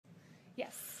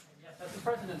Yes. Yes, has the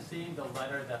president seen the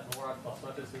letter that Laura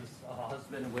Cossetes's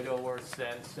husband, widower,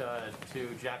 sent to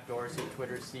Jack Dorsey,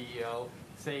 Twitter's CEO,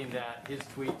 saying that his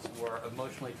tweets were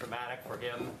emotionally traumatic for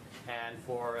him and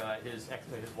for his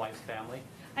wife's family?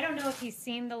 I don't know if he's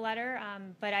seen the letter,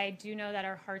 but I do know that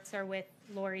our hearts are with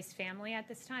Lori's family at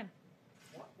this time.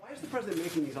 Why is the president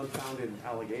making these unfounded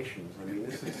allegations? I mean,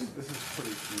 this is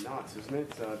pretty nuts, isn't it?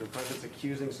 The president's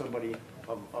accusing somebody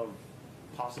of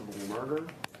possible murder.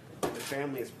 The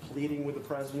family is pleading with the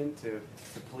president to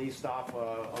please stop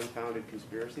unfounded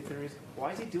conspiracy theories.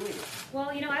 Why is he doing it? Well,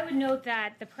 I would note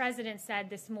that the president said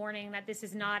this morning that this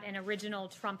is not an original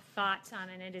Trump thought,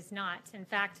 and it is not. In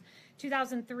fact,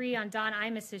 2003 on Don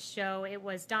Imus's show, it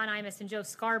was Don Imus and Joe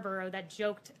Scarborough that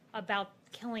joked about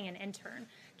killing an intern,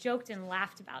 joked and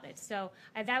laughed about it. So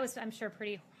that was, I'm sure,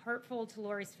 pretty hurtful to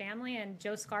Lori's family, and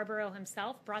Joe Scarborough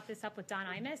himself brought this up with Don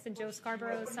Imus, and Joe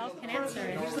Scarborough himself can answer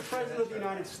it. He's the president of the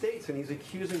United States, and he's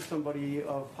accusing somebody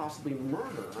of possibly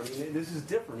murder. I mean, this is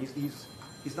different.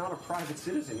 He's not a private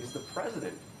citizen. He's the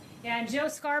president. Yeah, and Joe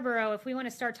Scarborough, if we want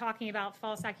to start talking about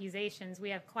false accusations,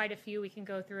 we have quite a few we can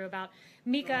go through about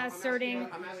Mika asserting.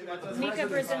 I'm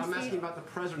asking about the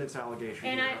president's allegation.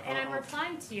 And I'm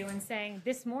replying to you and saying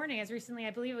this morning, as recently, I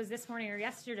believe it was this morning or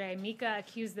yesterday, Mika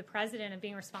accused the president of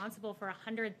being responsible for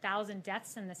 100,000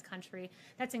 deaths in this country.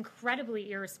 That's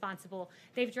incredibly irresponsible.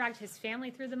 They've dragged his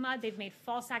family through the mud. They've made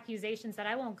false accusations that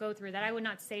I won't go through, that I would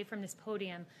not say from this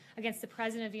podium, against the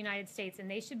president of the United States,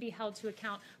 and they should be held to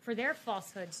account for their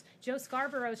falsehoods. Joe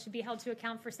Scarborough should be held to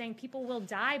account for saying people will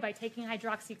die by taking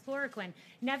hydroxychloroquine.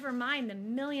 Never mind the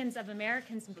millions of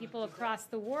Americans and people across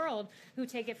the world who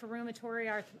take it for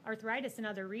rheumatoid arthritis and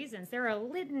other reasons. There are a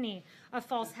litany of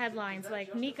false headlines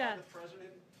like Mika. The president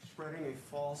spreading a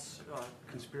false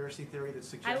conspiracy theory that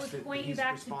suggests that he's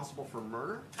responsible for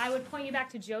murder? I would point you back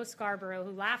to Joe Scarborough,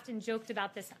 who laughed and joked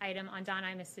about this item on Don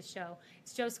Imus's show.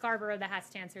 It's Joe Scarborough that has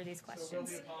to answer these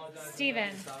questions.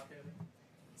 Stephen,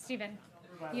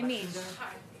 you meet.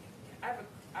 Hi.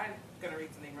 I'm going to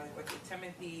read something really quickly.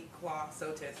 Timothy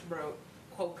Sotis wrote,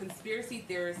 quote, conspiracy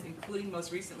theorists, including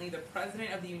most recently the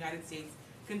President of the United States,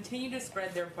 continue to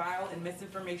spread their vile and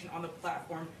misinformation on the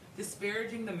platform,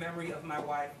 disparaging the memory of my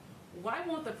wife. Why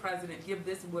won't the President give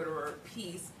this widower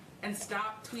peace and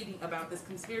stop tweeting about this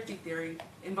conspiracy theory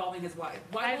involving his wife?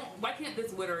 Why can't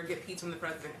this widower get peace from the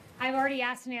president? I've already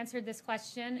asked and answered this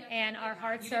question, and our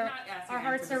hearts are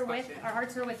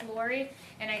with Lori,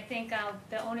 and I think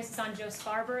the onus is on Joe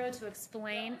Scarborough to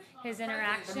explain his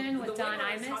interaction with Don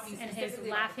Imus and his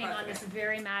laughing on this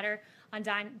very matter on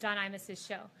Don Imus's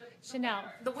show. Chanel.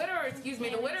 The widower is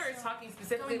talking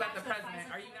specifically about the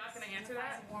president. Are you not going to answer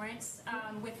that? Warrants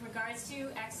with regards to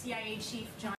ex-CIA Chief John